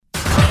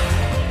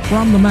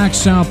From the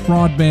MaxSouth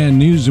Broadband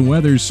News and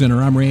Weather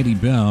Center, I'm Randy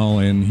Bell,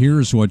 and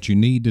here's what you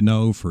need to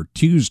know for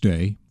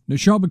Tuesday.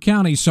 Neshoba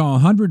County saw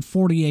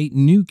 148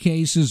 new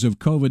cases of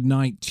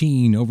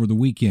COVID-19 over the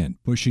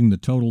weekend, pushing the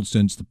total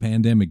since the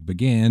pandemic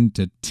began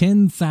to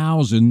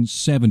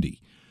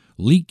 10,070.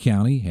 Leake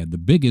County had the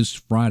biggest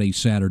Friday,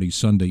 Saturday,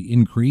 Sunday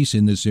increase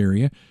in this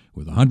area,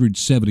 with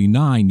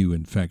 179 new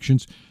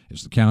infections,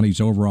 as the county's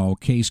overall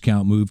case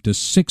count moved to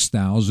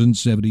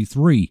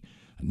 6,073.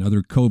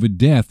 Another COVID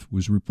death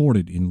was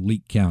reported in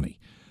Leake County.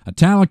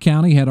 Attala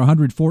County had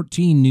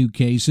 114 new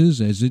cases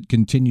as it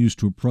continues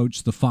to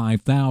approach the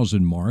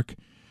 5,000 mark.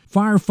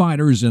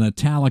 Firefighters in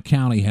Attala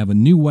County have a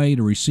new way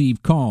to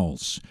receive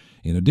calls.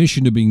 In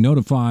addition to being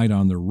notified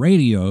on their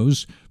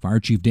radios,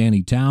 Fire Chief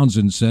Danny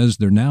Townsend says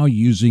they're now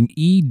using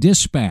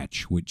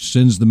e-dispatch, which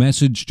sends the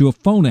message to a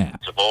phone app.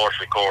 It's a voice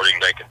recording.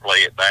 They can play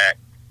it back,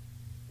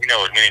 as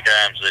many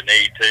times as they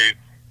need to.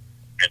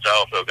 It's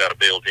also got a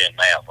built-in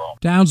map on.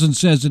 Townsend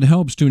says it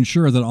helps to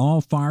ensure that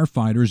all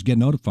firefighters get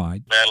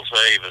notified. That'll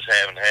save us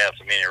having to have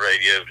so many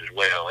radios as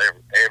well.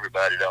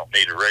 Everybody don't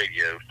need a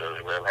radio, so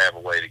they'll have a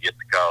way to get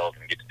the calls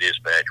and get the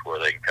dispatch where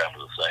they can come to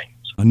the scene.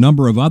 A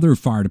number of other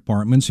fire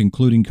departments,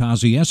 including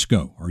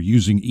Kosciuszko, are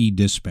using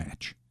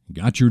e-dispatch.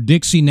 Got your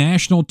Dixie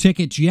National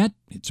tickets yet?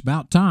 It's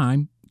about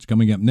time. It's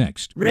coming up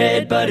next.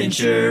 Redbud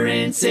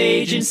Insurance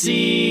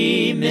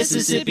Agency,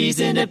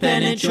 Mississippi's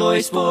independent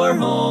choice for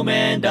home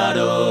and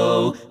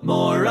auto.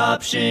 More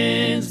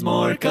options,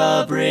 more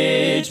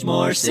coverage,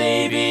 more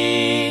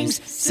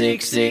savings.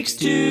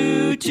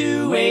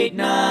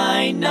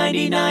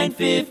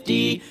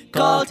 662-289-9950.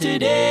 Call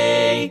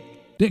today.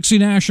 Dixie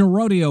National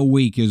Rodeo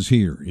Week is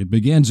here. It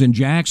begins in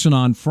Jackson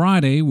on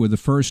Friday with the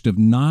first of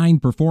 9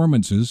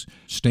 performances.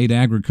 State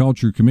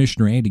Agriculture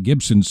Commissioner Andy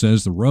Gibson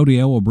says the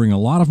rodeo will bring a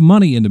lot of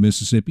money into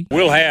Mississippi.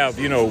 We'll have,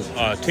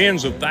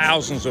 tens of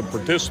thousands of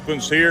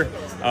participants here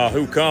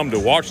who come to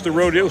watch the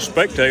rodeo,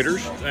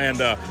 spectators, and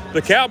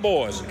the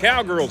cowboys, the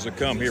cowgirls that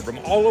come here from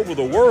all over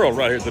the world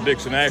right here at the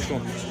Dixie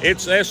National.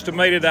 It's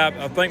estimated,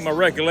 I think my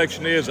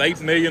recollection is, $8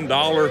 million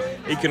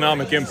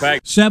economic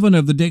impact. 7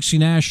 of the Dixie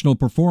National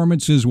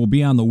performances will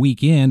be on the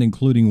weekend,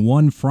 including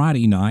 1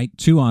 Friday night,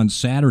 2 on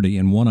Saturday,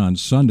 and 1 on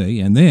Sunday,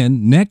 and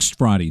then next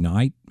Friday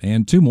night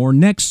and 2 more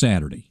next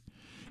Saturday.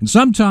 And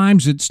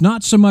sometimes it's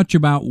not so much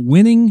about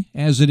winning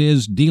as it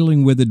is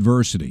dealing with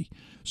adversity.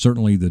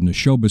 Certainly the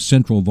Neshoba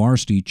Central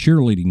Varsity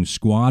cheerleading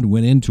squad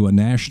went into a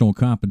national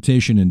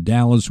competition in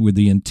Dallas with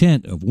the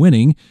intent of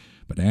winning,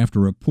 but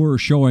after a poor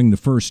showing the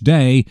first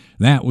day,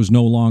 that was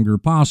no longer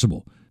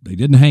possible. They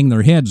didn't hang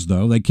their heads,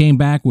 though. They came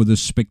back with a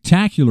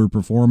spectacular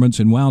performance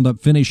and wound up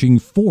finishing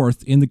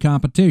 4th in the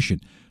competition.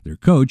 Their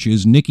coach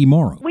is Nikki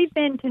Morrow. We've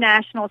been to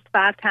nationals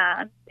 5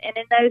 times, and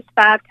in those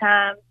 5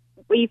 times,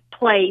 we've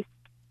placed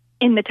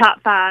in the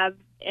top 5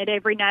 at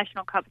every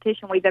national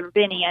competition we've ever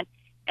been in,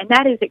 and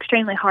that is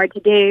extremely hard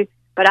to do.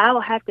 But I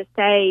will have to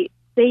say,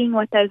 seeing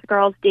what those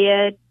girls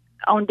did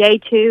on day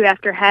 2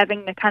 after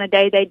having the kind of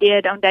day they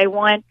did on day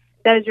 1,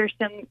 those are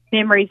some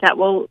memories that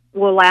will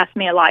last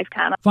me a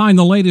lifetime. Find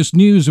the latest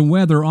news and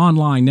weather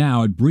online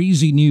now at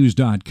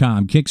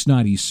breezynews.com,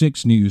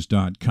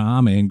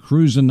 kicks96news.com, and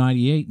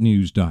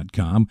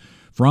cruisin98news.com.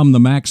 From the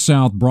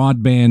MaxSouth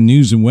Broadband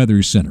News and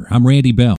Weather Center, I'm Randy Bell.